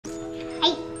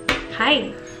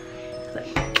Hi.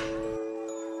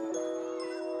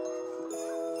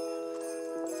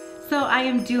 So I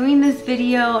am doing this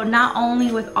video not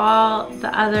only with all the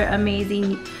other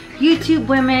amazing YouTube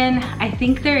women. I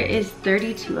think there is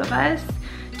 32 of us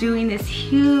doing this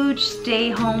huge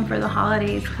stay home for the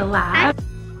holidays collab.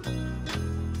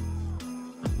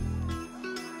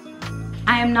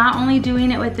 I am not only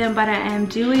doing it with them, but I am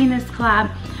doing this collab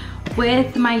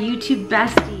with my YouTube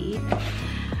bestie,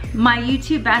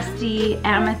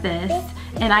 Amethyst,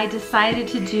 and I decided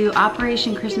to do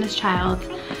Operation Christmas Child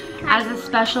as a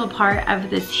special part of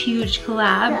this huge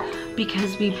collab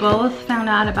because we both found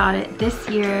out about it this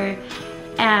year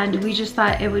and we just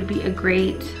thought it would be a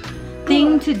great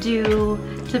thing to do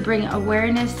to bring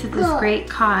awareness to this great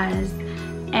cause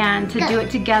and to do it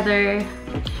together.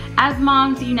 As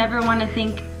moms, you never want to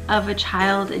think of a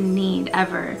child in need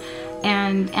ever,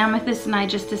 and Amethyst and I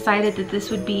just decided that this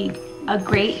would be a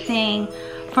great thing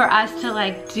for us to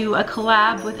like do a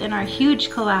collab within our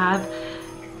huge collab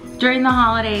during the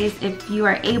holidays if you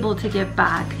are able to give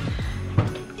back.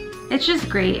 It's just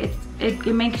great. It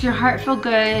makes your heart feel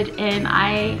good, and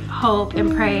I hope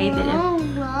and pray that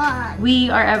if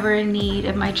we are ever in need,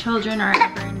 if my children are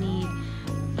ever in need,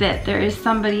 that there is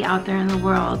somebody out there in the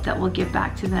world that will give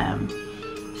back to them.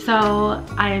 So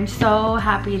I am so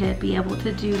happy to be able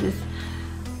to do this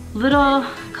little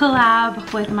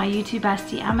collab with my YouTube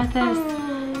bestie Amethyst.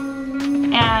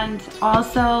 And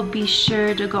also be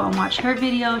sure to go and watch her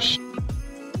video.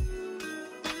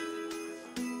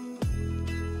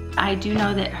 I do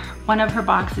know that one of her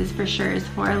boxes for sure is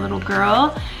for a little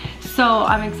girl. So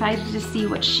I'm excited to see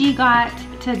what she got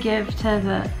to give to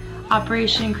the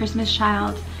Operation Christmas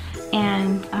Child.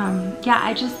 And yeah,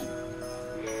 I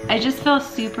just feel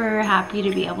super happy to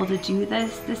be able to do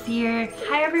this year.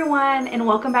 Hi everyone, and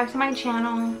welcome back to my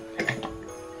channel.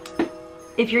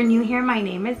 If you're new here, my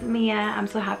name is Mia. I'm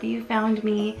so happy you found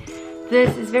me.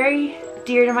 This is very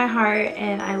dear to my heart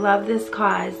and I love this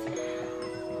cause.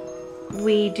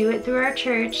 We do it through our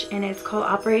church and it's called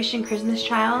Operation Christmas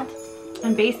Child.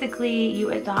 And basically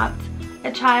you adopt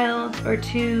a child or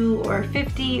 2 or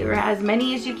 50 or as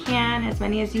many as you can, as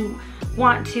many as you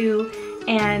want to,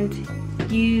 and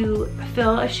you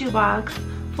fill a shoebox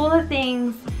full of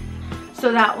things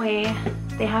so that way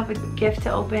they have a gift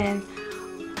to open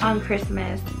on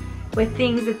Christmas with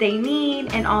things that they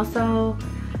need, and also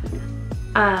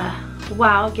a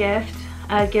wow gift,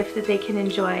 a gift that they can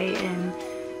enjoy and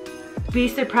be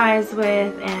surprised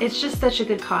with. And it's just such a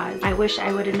good cause. I wish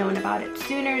I would have known about it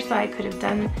sooner so I could have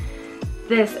done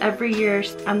this every year.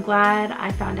 I'm glad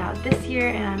I found out this year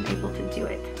and I'm able to do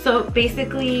it. So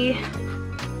basically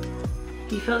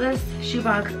you fill this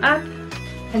shoebox up,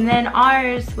 and then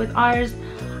with ours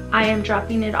I am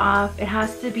dropping it off. It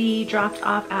has to be dropped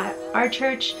off at our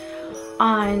church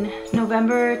on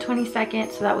November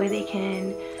 22nd so that way they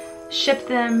can ship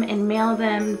them and mail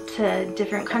them to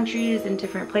different countries and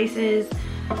different places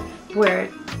where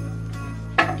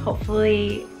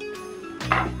hopefully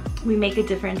we make a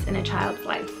difference in a child's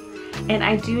life. And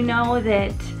I do know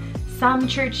that some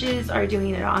churches are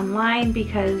doing it online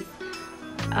because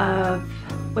of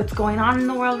what's going on in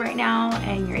the world right now,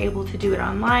 and you're able to do it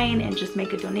online and just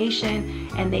make a donation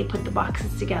and they put the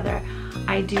boxes together.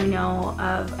 I do know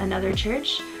of another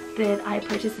church that I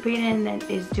participate in that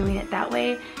is doing it that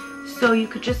way. So you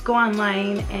could just go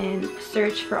online and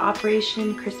search for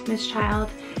Operation Christmas Child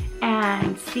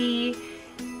and see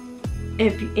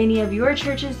if any of your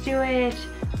churches do it,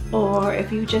 or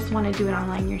if you just want to do it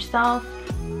online yourself.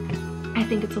 I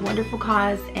think it's a wonderful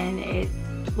cause and it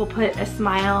will put a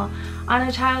smile on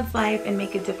a child's life and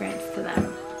make a difference to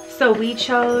them. So we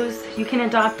chose, you can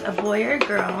adopt a boy or a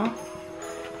girl,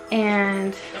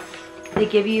 and they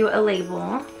give you a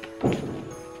label.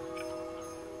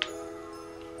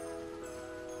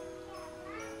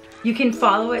 You can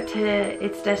follow it to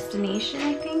its destination,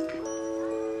 I think.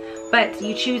 But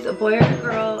you choose a boy or a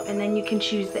girl, and then you can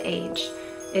choose the age.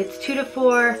 It's 2 to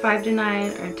 4, 5 to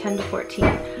 9, or 10 to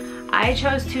 14. I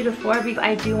chose 2 to 4 because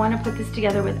I do want to put this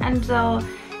together with Enzo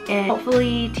and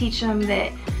hopefully teach him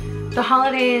that the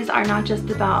holidays are not just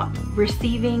about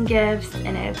receiving gifts,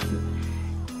 and it's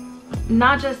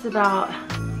not just about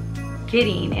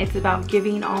getting, it's about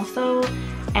giving also,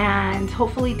 and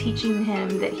hopefully teaching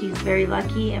him that he's very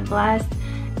lucky and blessed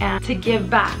and to give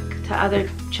back to other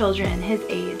children his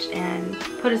age and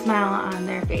put a smile on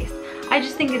their face. I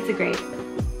just think it's a great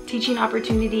teaching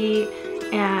opportunity,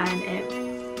 and it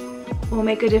will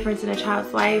make a difference in a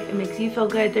child's life. It makes you feel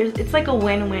good. It's like a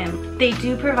win-win. They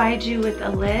do provide you with a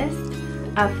list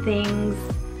of things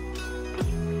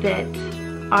that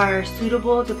are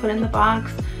suitable to put in the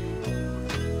box.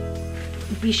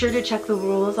 be sure to check the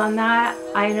rules on that.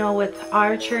 I know with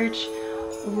our church,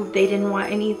 they didn't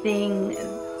want anything,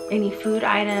 any food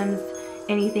items,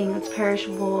 anything that's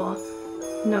perishable,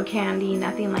 no candy,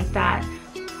 nothing like that.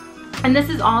 And this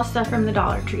is all stuff from the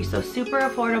Dollar Tree, so super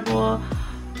affordable.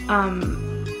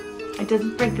 It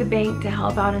doesn't break the bank to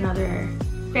help out another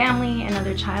family,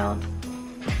 another child.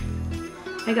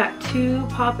 I got 2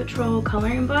 Paw Patrol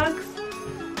coloring books.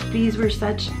 These were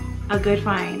such a good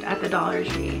find at the Dollar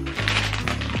Tree.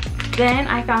 Then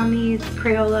I found these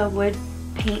Crayola wood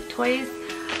paint toys.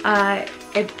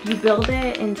 You build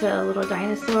it into a little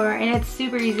dinosaur, and it's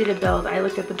super easy to build. I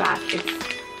looked at the back,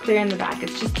 it's clear in the back.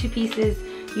 It's just 2 pieces.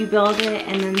 You build it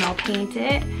and then they'll paint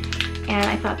it, and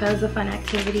I thought that was a fun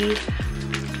activity.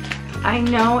 I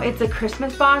know it's a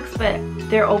Christmas box, but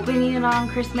they're opening it on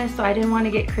Christmas, so I didn't want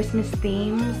to get Christmas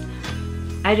themes.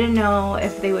 I didn't know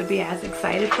if they would be as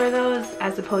excited for those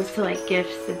as opposed to like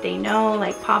gifts that they know,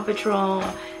 like Paw Patrol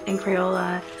and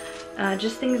Crayola,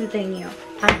 just things that they knew.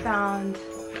 I found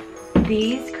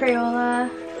these Crayola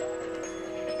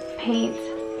paint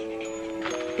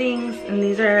things, and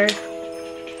these are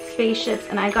spaceships,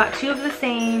 and I got 2 of the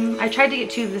same. I tried to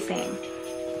get 2 of the same.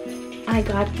 I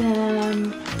got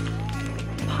them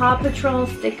Paw Patrol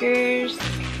stickers,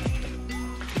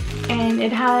 and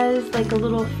it has like a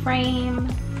little frame.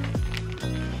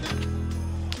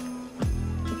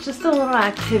 It's just a little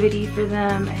activity for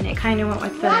them, and it kind of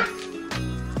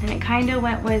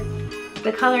went with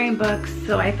the coloring books,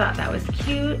 so I thought that was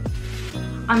cute.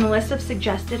 On the list of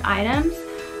suggested items,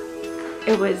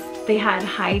 they had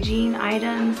hygiene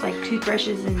items like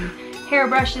toothbrushes and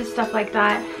hairbrushes, stuff like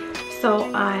that.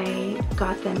 So I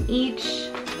got them each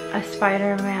a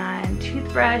Spider-Man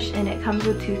toothbrush, and it comes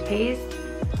with toothpaste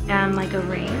and like a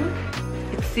ring.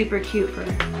 It's super cute for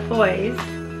boys.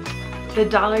 The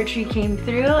Dollar Tree came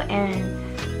through,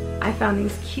 and I found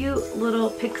these cute little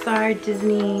Pixar,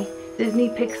 Disney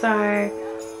Pixar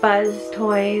Buzz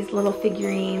toys, little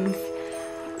figurines.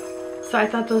 So I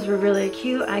thought those were really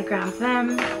cute. I grabbed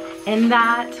them, and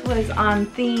that was on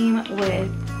theme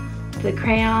with the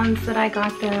crayons that I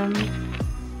got them.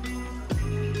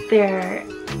 They're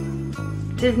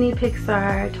Disney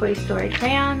Pixar Toy Story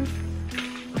crayons.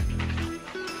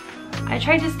 I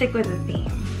tried to stick with the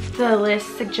theme. The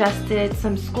list suggested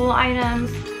some school items,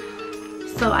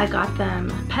 so I got them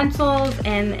pencils,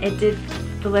 and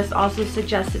the list also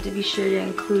suggested to be sure to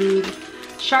include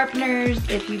sharpeners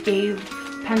if you gave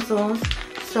pencils.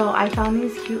 So I found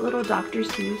these cute little Dr.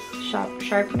 Seuss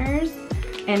sharpeners,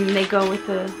 and they go with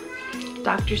the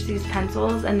Dr. Seuss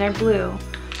pencils, and they're blue.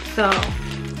 So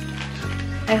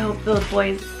I hope the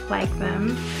boys like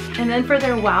them. And then for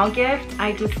their wow gift,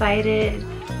 I decided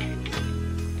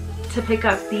to pick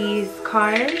up these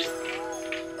cars,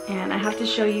 and I have to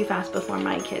show you fast before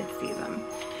my kids see them.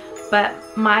 But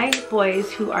my boys,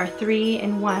 who are 3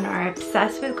 and 1, are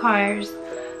obsessed with cars,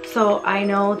 so I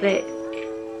know that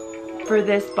for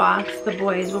this box, the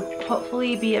boys will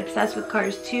hopefully be obsessed with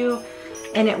cars too.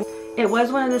 And it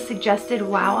was one of the suggested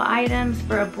wow items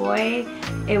for a boy.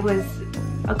 It was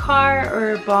a car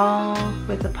or a ball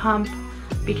with a pump,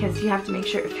 because you have to make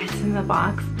sure it fits in the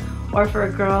box. Or for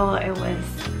a girl, it was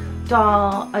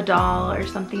a doll or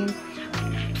something.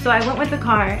 So I went with the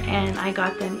car, and I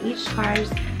got them each cars,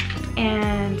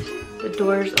 and the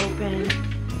doors open.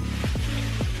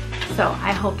 So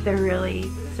I hope they're really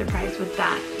surprised with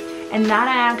that. And that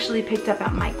I actually picked up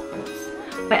at Michael's.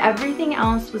 But everything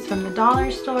else was from the dollar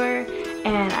store,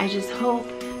 and I just hope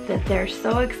that they're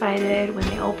so excited when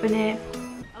they open it.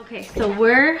 Okay, so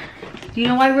do you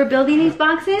know why we're building these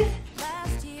boxes?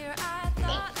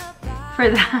 For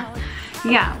that,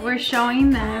 yeah, we're showing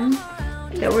them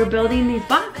that we're building these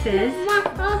boxes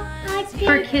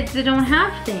for kids that don't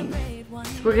have things.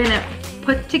 So we're gonna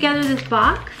put together this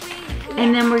box,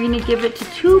 and then we're gonna give it to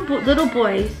 2 little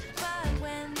boys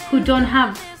who don't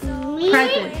have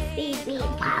presents. Baby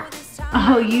and Papa.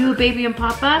 Oh, you, Baby and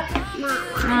Papa?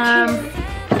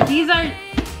 These are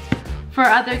for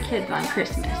other kids on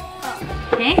Christmas.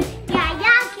 Okay?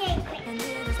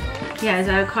 Yeah, is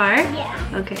that a card? Yeah.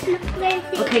 Okay.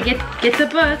 Okay, get the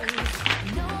book.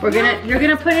 You're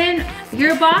gonna put in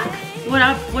your box what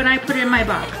I put in my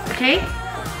box, okay?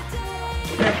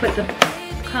 I'm gonna put the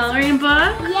coloring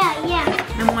book.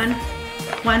 Yeah. And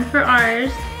one for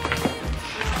ours.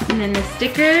 And then the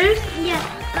stickers. Yeah.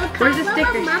 Where's the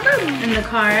stickers? And the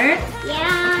card.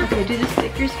 Yeah. Okay, do the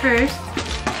stickers first.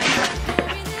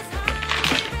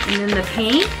 And then the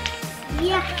paint.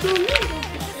 Yeah.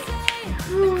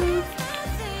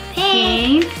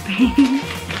 Paint.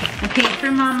 A paint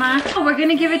for Mama. Oh, we're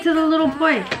gonna give it to the little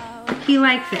boy. He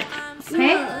likes it.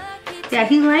 Okay? Yeah,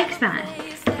 he likes that.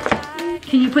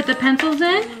 Can you put the pencils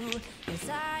in?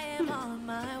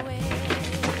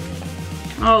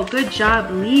 Oh, good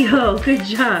job, Leo. Good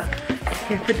job.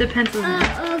 Here, put the pencils in.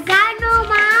 Got no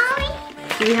mommy?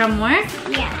 Do we have more?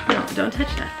 Yeah. No, don't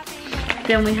touch that.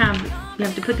 Then you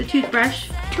have to put the toothbrush.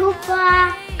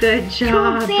 COPPA. Good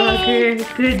job,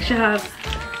 Bugger. Good job.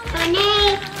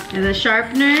 Honey. And the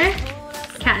sharpener.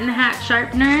 Cat in the Hat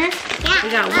sharpener. Yeah. We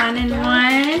got 1 and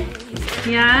 1.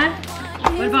 Yeah?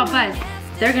 What about Buzz?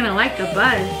 They're gonna like the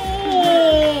Buzz.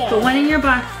 Put one in your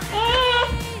box.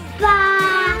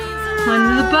 One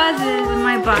of the Buzzes in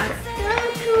my box.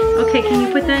 Okay, can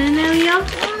you put that in there, Leo?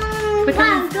 Put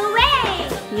that in.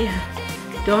 Away.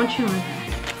 Yeah. Don't chew on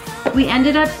that. We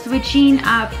ended up switching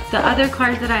up the other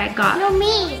cars that I got No,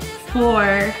 me.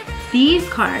 for these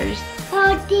cars.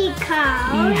 Oh, the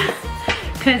car. Yeah.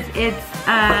 Because it's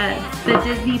the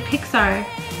Disney Pixar.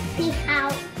 The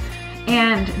house.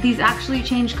 And these actually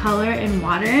change color in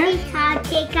water. Good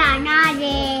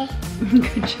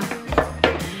job.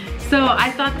 So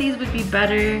I thought these would be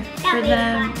better for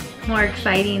them, more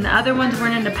exciting. The other ones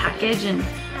weren't in the package, and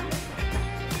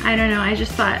I don't know, I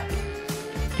just thought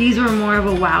these were more of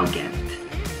a wow gift.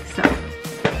 So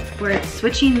we're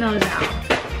switching those out.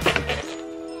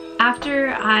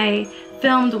 After I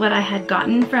filmed what I had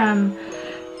gotten from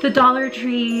the Dollar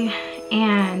Tree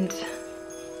and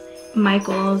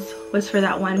Michael's was for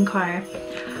that one car,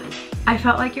 I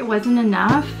felt like it wasn't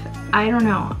enough. I don't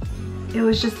know. It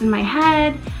was just in my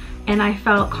head, and I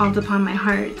felt called upon my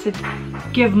heart to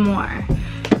give more,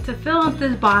 to fill up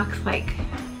this box like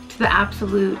to the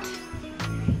absolute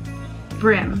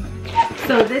brim.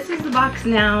 So this is the box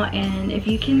now, and if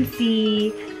you can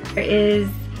see, there is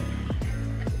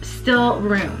still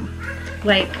room.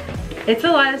 Like, it's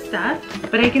a lot of stuff,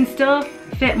 but I can still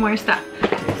fit more stuff.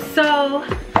 So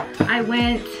I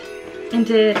went and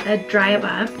did a drive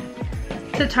up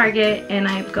to Target, and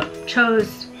I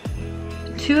chose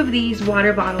 2 of these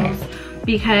water bottles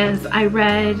because I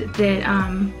read that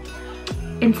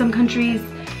in some countries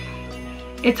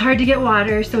it's hard to get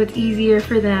water, so it's easier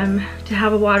for them to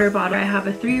have a water bottle. I have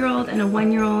a 3-year-old and a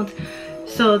 1-year-old,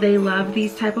 so they love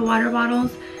these type of water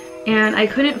bottles. And I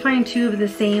couldn't find 2 of the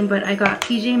same, but I got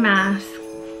PJ Masks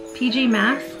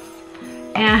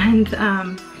and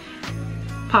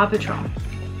Paw Patrol.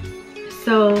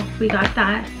 So we got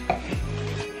that.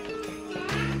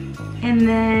 And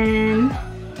then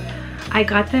I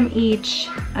got them each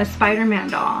a Spider-Man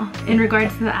doll. In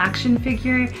regards to the action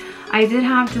figure, I did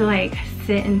have to like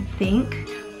sit and think,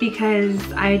 because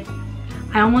I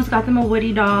almost got them a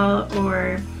Woody doll,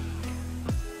 or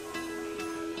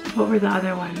what were the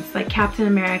other ones? Like Captain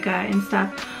America and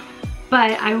stuff.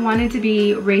 But I wanted to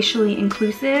be racially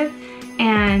inclusive,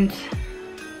 and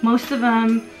most of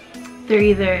them, they're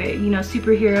either, you know,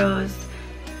 superheroes,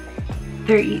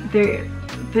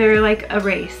 they're like a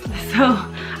race. So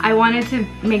I wanted to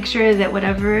make sure that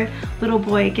whatever little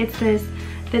boy gets this,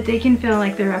 that they can feel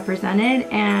like they're represented.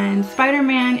 And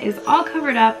Spider-Man is all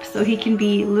covered up, so he can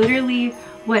be literally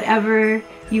whatever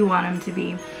you want him to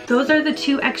be. Those are the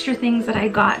 2 extra things that I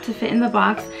got to fit in the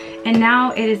box, and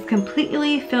now it is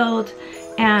completely filled,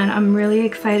 and I'm really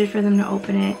excited for them to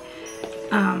open it.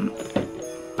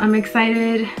 I'm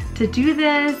excited to do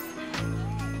this.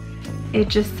 It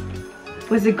just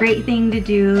was a great thing to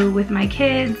do with my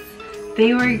kids.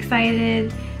 They were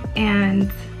excited, and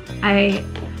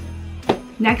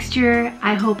next year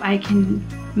I hope I can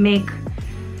make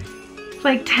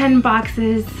like 10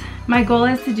 boxes. My goal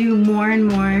is to do more and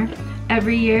more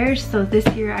every year, so this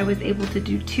year I was able to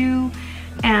do 2,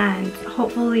 and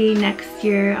hopefully next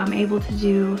year I'm able to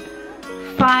do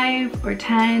 5 or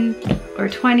 10 or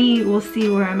 20. We'll see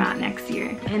where I'm at next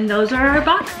year. And those are our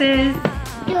boxes.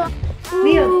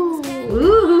 Leo.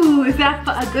 Ooh, is that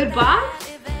a good box?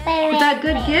 Is that a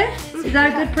good gift? Is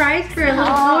that a good prize for a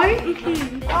little boy?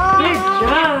 Good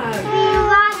job.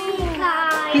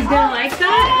 He's gonna like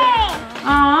that?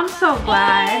 Oh, I'm so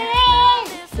glad.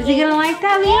 Is he gonna like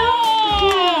that, Leo?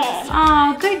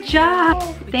 Oh, good job.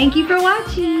 Thank you for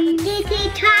watching.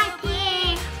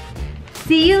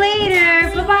 See you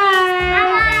later. Bye-bye.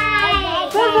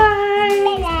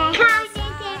 Bye-bye.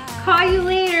 Call you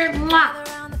later. Mwah.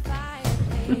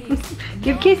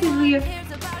 Give kisses, Leo.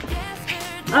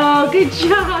 Oh, good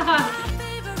job.